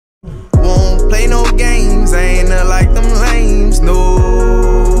beginner like them lames. No,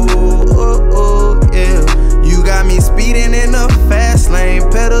 yeah. You got me speeding in the fast lane,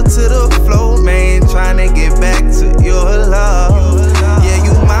 pedal to the floor, man. Trying to get back to your love. Yeah,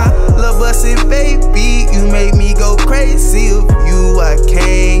 you my little busted baby. You make me go crazy. Of you, I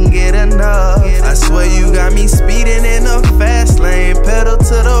can't get enough. I swear you got me speeding in the fast lane, pedal to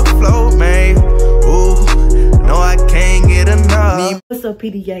the floor, man. Ooh, no, I can't get enough. What's up,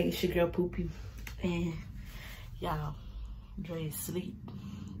 PD Gang? It's your girl Poopie, and y'all, Drae is asleep,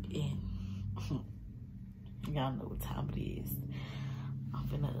 and y'all know what time it is. I'm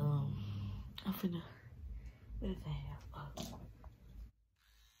finna what is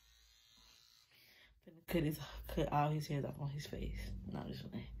that? Cut all his hairs off on his face. No, this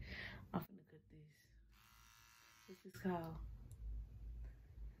one. I'm finna cut this. What's this called?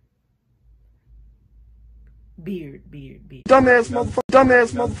 Beard. Dumbass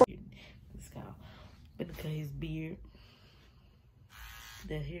motherfucker. It's called. Finna cut his beard.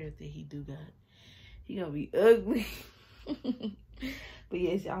 That hair that he do got. He gonna be ugly. But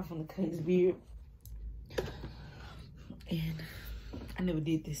yes, y'all finna cut his beard. And I never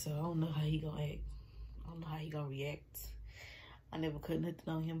did this, so I don't know how he gonna act. I don't know how he gonna react. I never cut nothing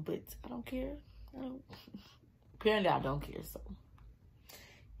on him, but I don't care. Apparently I don't care, so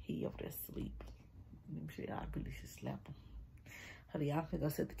he up there asleep. I'm sure y'all really should slap him. Honey, y'all finna go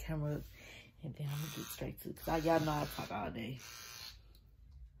set the camera up, and then I'm gonna get straight to it, cause y'all know I talk all day.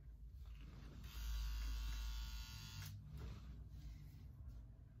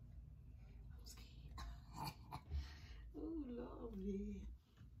 Oh Lord, yeah.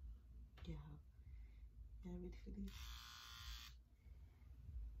 Y'all ready for this?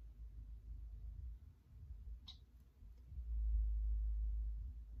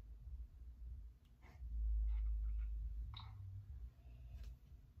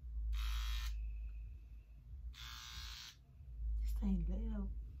 This thing loud.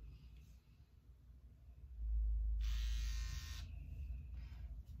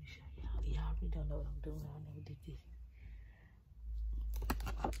 Let me show y'all. Y'all really don't know what I'm doing. I never did this.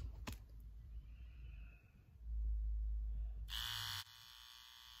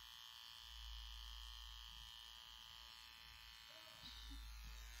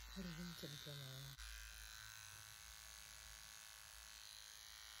 Hold on, let me turn the camera on.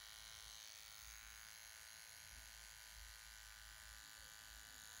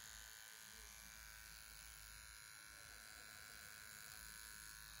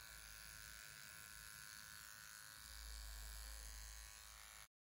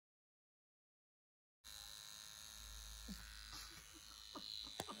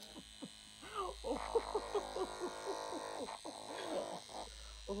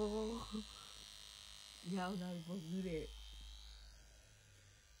 Oh, y'all not supposed to do that.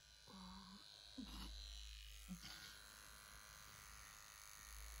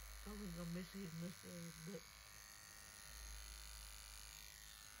 I was gonna miss his mustache, but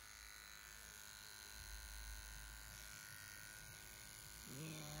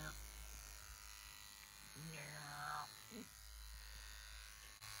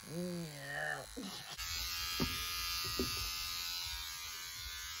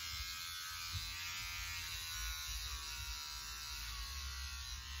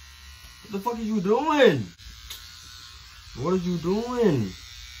What the fuck are you doing? What are you doing?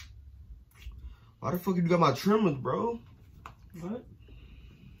 Why the fuck you got my trimmers, bro? what?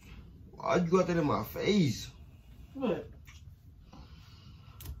 Why you got that in my face? What?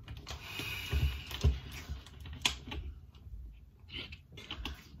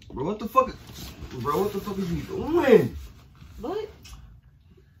 Bro, what the fuck? Bro, what the fuck are you doing? What?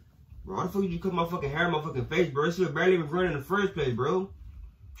 Bro, why the fuck did you cut my fucking hair in my fucking face, bro? This shit barely even running in the first place, bro.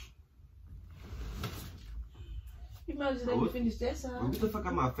 You might just let me finish that song. Bro, get the fuck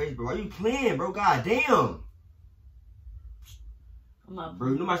out my face, bro. Why you playing, bro? God damn. Bro,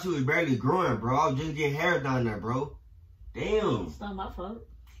 you know my shit was barely growing, bro. I was just getting hair down there, bro. Damn. It's not my fault.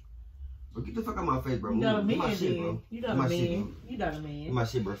 Bro, get the fuck out my face, bro. You got a man, my shit, bro. You got a man. You got a man. Get my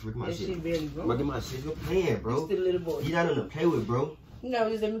shit, bro. Get my that shit barely bro. growing. Get my shit. You're playing, bro. You still a little boy. You got nothing to play with, bro. No,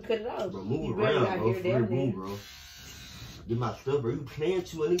 just let me cut it off. Bro, move you around, bro. For real, move, bro. Get my stuff, bro. You playing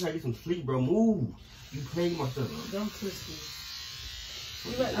too much. I need to get some sleep, bro. Move. You playing my stuff, bro. Don't twist me.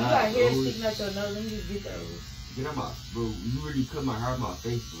 You got hair sticking out your nose. Let me just get those. Get out my, bro. You really cut my hair out my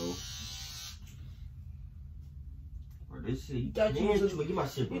face, bro. Bro, this shit. You playing too much. Get my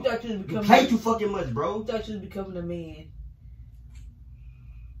shit, bro. You thought you was becoming. You play too fucking much, bro. You thought you was becoming a man.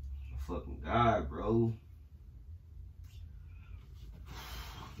 Fucking God, bro.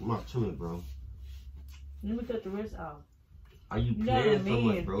 Get my trimming, bro. Let me cut the rest off. Are you playing so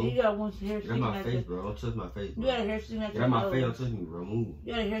much, bro? You got one hair sticking out my out face, bro. Don't touch my face, bro. You got a hair sticking out your nose. nose. Get out my face, don't touch me, bro. Move.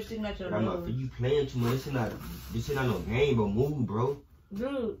 You got a hair sticking out your nose. My face. You playing too much. This shit not no game, bro. Move, bro.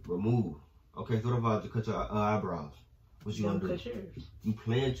 Dude. Bro, move. Okay, so what if I just cut your eyebrows? What you gonna do? Cut yours. You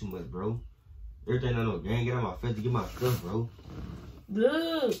playing too much, bro. Everything not no game. Get out my face to get my stuff, bro.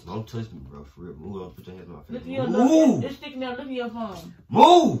 Dude. Don't touch me, bro. For real. Move. Don't put your hands on my face. Look at your nose. It's sticking out. Look at your phone.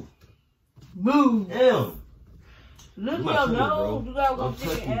 Move. Move. Damn. Look at your nose. You gotta go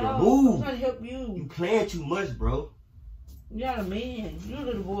stick it out. Move. I'm trying to help you. You playing too much, bro. You're not a man. You're a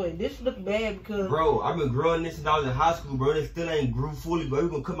little boy. This look bad because... Bro, I've been growing this since I was in high school, bro. It still ain't grew fully, bro. You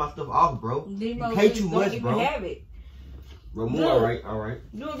gonna cut my stuff off, bro. You play too much, bro. Have it. Bro, move. Alright.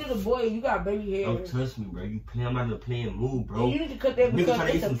 You're a little boy. You got baby hair. Don't touch me, bro. You playing. I'm not even playing. Move, bro. Yeah, you need to cut that because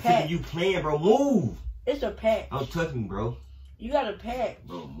it's a pack. You playing, bro. Move. It's a pack. Don't touch me, bro. You got a pack.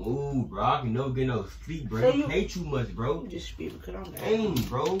 Bro, move, bro. I can never get no sleep, bro. So you play too much, bro. You just spit because I'm dang,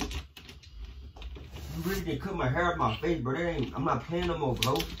 bro. You really didn't cut my hair off my face, bro. That ain't. I'm not playing no more,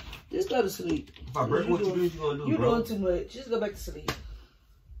 bro. Just go to sleep. If I break what you do, you gonna do, bro? You're doing too much. Just go back to sleep.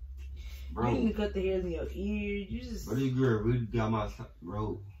 Bro. You need to cut the hairs in your ears. You just. But this girl really got my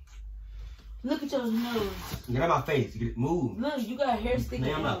bro. Look at your nose. Get out my face. Move. Look, you got hair sticking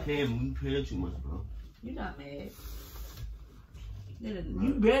out. I'm not playing. You playing too much, bro. You're not mad.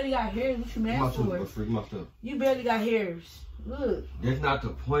 You barely got hairs. What you mad for? You barely got hairs. Look. That's not the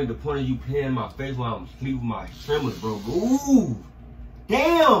point. The point is you playing my face while I'm asleep with my trimmers, bro. Ooh.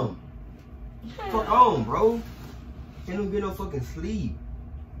 Damn. Fuck on, bro. Can't even get no fucking sleep.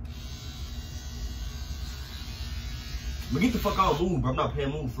 But get the fuck on, move, bro. I'm not playing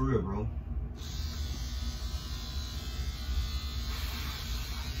move for real, bro.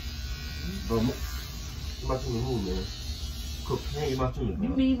 Bro, get my team to move, man. Quit playing, get my team to move.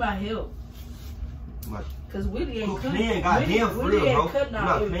 You mean my help? Cause Willie ain't cutting. Playing, goddamn, for real, bro. I'm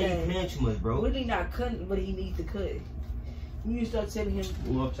not playing too much, bro. Willie not cutting, but he needs to cut. You need to start telling him,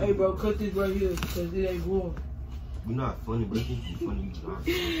 hey, bro, cut this right here, cause it ain't growing. You're not funny, bro. You're funny.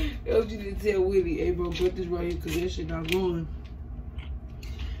 I want you to tell Willie, hey, bro, cut this right here, cause that shit not growing.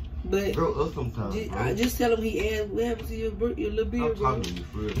 But bro, up sometimes, bro. Just tell him he asked what happened to your little beard, bro. I'm talking to you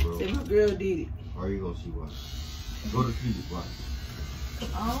for real, bro. Say my girl did it. Or you gonna see why? Go to sleep, why?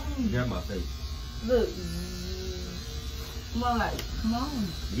 Get my face. Look. Come on, come on.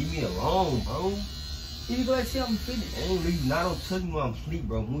 Leave me alone, bro. You go ahead and tell him finish. I don't leave. Not don't touch me while I'm asleep,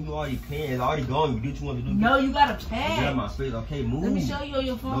 bro. When you already playing, it's already gone. You do what you want to do. No, you got a patch. Get out my face. Okay, move. Let me show you on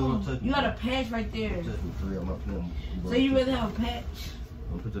your phone. No, don't touch me. You got a patch right there. Don't touch me for real. I'm not playing. So you rather have a patch?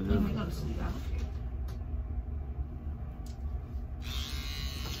 Don't put your Let me go to sleep. I don't care.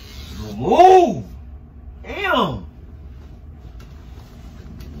 Bro, move. Damn.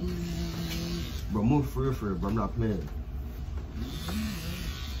 Bro, move for real, bro. I'm not playing.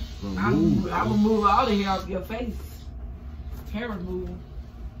 Bro, move. I will move all the hair off your face. Hair removal.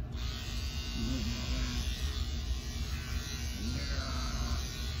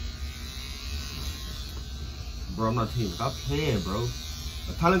 Bro, I'm not telling you. Stop playing, bro.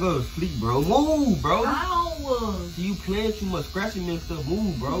 I'm trying to go to sleep, bro. Move, bro. Ow. See, you playing too much, scratching me and stuff.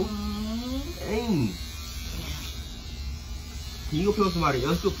 Move, bro. Dang. Can you go play with somebody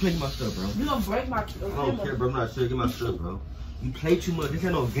else? Go play my stuff, bro. You gonna break my... I don't care, bro. I'm not sure. Get my stuff, bro. You play too much. This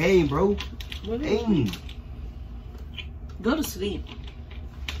ain't no game, bro. Dang. Go to sleep.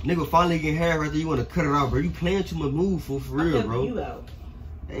 Nigga finally get hair right there. You want to cut it out, bro. You playing too much move for real, bro. You out.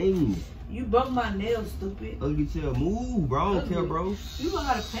 Dang. You broke my nails, stupid. Ugly tail. Move, bro. I don't care, bro. You don't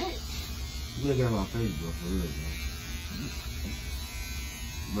got a patch. You gotta get out my face, bro. For real, bro.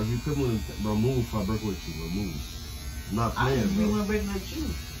 Bro, if you come with, bro, move before I break with you, bro. Move. I'm not playing, bro. You want to break with you.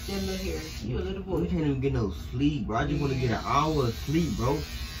 That little hair. You a little boy. You can't even get no sleep, bro. I just want to get an hour of sleep, bro.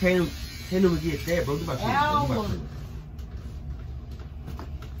 Can't even get that, bro. Get my phone, bro.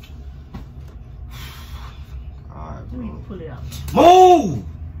 Alright, bro. You need to pull it out. Move!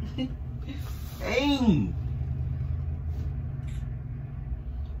 Dang!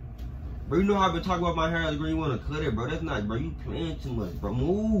 Bro, you know how I've been talking about my hair, bro. You want to cut it, bro. That's not, bro. You playing too much, bro.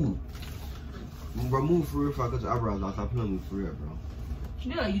 Move. Bro, move for real if I cut your eyebrows off. Stop playing me for real, bro.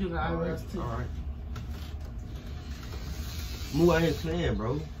 Yeah, you do got eyebrows too. Alright. Move out here playing,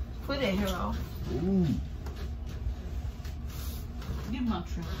 bro. Put that hair off. Ooh. Give my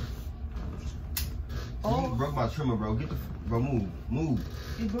trimmer. Oh. You broke my trimmer, bro. Get the... Bro, move. Move.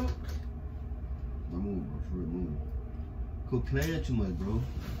 You broke? Bro, move, bro. For real, move. Quit playing too much, bro.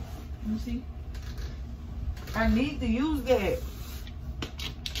 Let me see. I need to use that.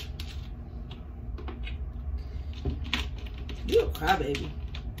 You a crybaby.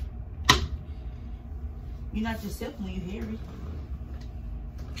 You're not yourself when you hairy.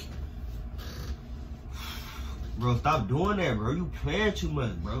 Bro, stop doing that, bro. You playing too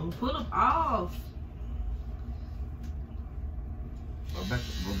much, bro. Pull them off. Bro, back to,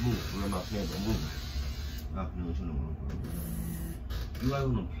 bro, move. Bro, I'm not playing, bro. Move. Stop playing with you no more, bro. You like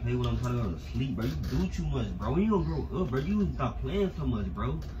wanna play when I'm trying to go to sleep, bro. You do too much, bro. When you gonna grow up, bro, you stop playing so much,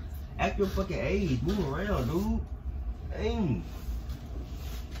 bro. Act your fucking age. Move around, dude. Dang.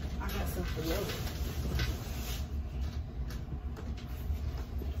 I got some for you.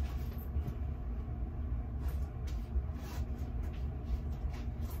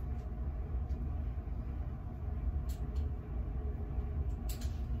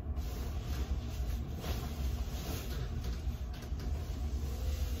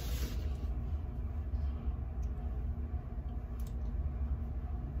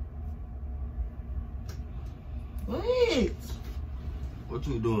 What? What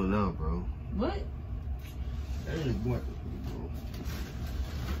you doing now, bro? What? That ain't going to bro.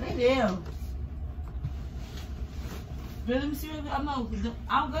 Hey, damn. Bro, let me see what I'm not.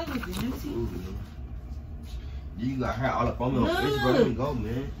 I'll go with it. Let me see. You got hair all up on me on face, bro. Let me go,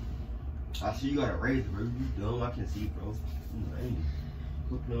 man. I see you got a razor, bro. You dumb. I can see, bro. Dang.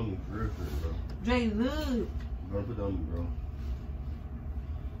 Put it on me for real, bro. Drae, look. Bro, put it on me, bro.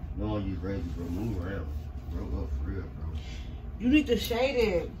 No one use razor, bro. Move around. Bro, up for real, bro. You need to shade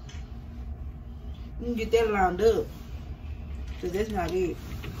it. You can get that lined up. Cause that's not it.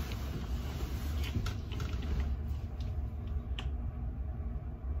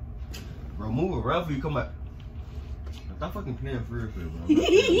 Bro, move around before you come back. Stop fucking playing for real, bro.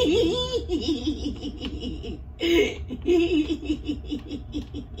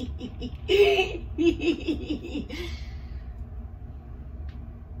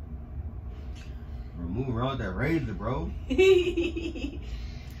 Bro, move around with that razor, bro.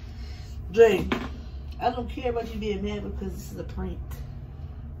 Drae, I don't care about you being mad because this is a prank.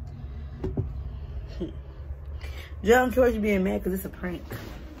 Drae, I don't care about you being mad because it's a prank.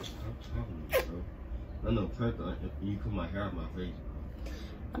 I know prank you cut my hair off my face, bro.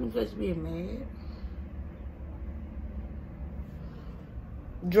 I don't care about you being mad.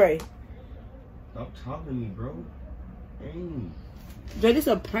 Drae. Stop talking to me, bro. Dang. Drae, this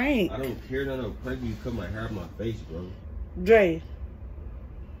is a prank. I don't care about no prank you cut my hair off my face, bro. Drae.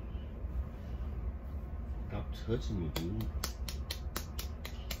 Stop touching me, dude.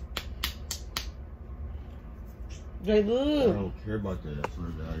 Drae, I look. don't care about that. I swear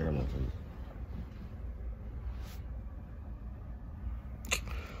to God, I got on my face.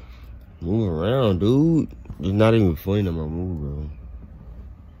 Move around, dude. It's not even funny no more. Move, bro.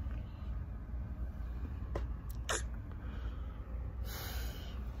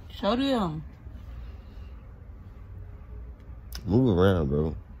 Show them. Move around,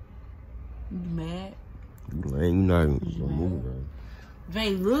 bro. You mad? You lame. You not even bro. Move, bro. Drae,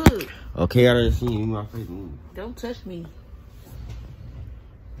 look. Okay, I done seen you in my face. Move. Don't touch me.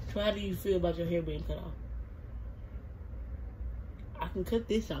 So how do you feel about your hair being cut off? I can cut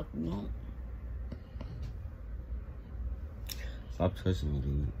this off if you want. Stop touching me,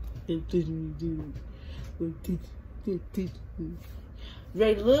 dude. Stop touching me, dude.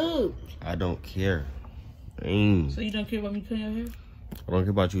 Drae, look. I don't care. Dang. So you don't care about me cutting your hair? I don't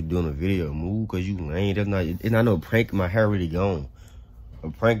care about you doing a video. Move, cause you lame. That's not. It's not no prank. My hair really gone. A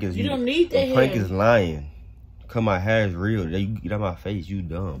prank is you don't need that hair. A prank is lying. Cause my hair is real. You get out my face. You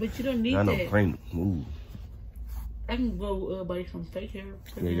dumb. But you don't need not that. No prank. Move. I can go buy some fake hair.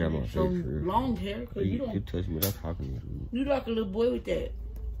 You got my some face long hair. Cause you don't. You touch me. That's talking to me. Dude. You like a little boy with that.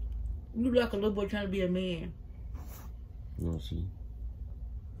 You like a little boy trying to be a man. You don't see.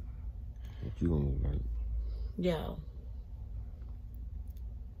 What you gonna look like? Yeah.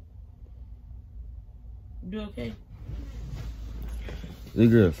 You okay? This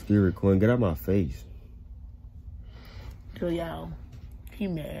girl still recording. Get out my face. So y'all, he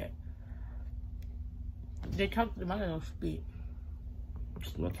mad. They talk to them. I don't spit.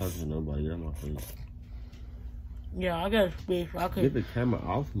 I'm not talking to nobody. Get out my face. Yeah, I gotta spit. So I can. Get the camera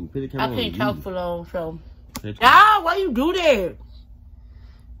off me. Put the camera on I can't you. talk for long. So. Ah, why you do that?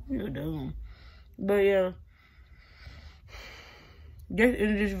 You're dumb. But yeah, just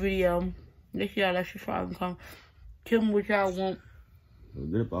in this video, make sure y'all like, subscribe, and comment. Tell me what y'all want. Tell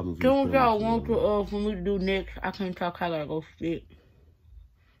me what y'all want to, for me to do next. I can't talk. I gotta go spit.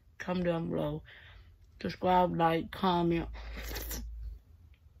 Comment down below. Subscribe, like, comment.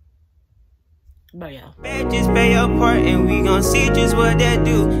 Bye, y'all. Just play your part and we gon' see just what that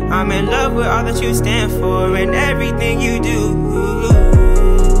do. I'm in love with all that you stand for and everything you do.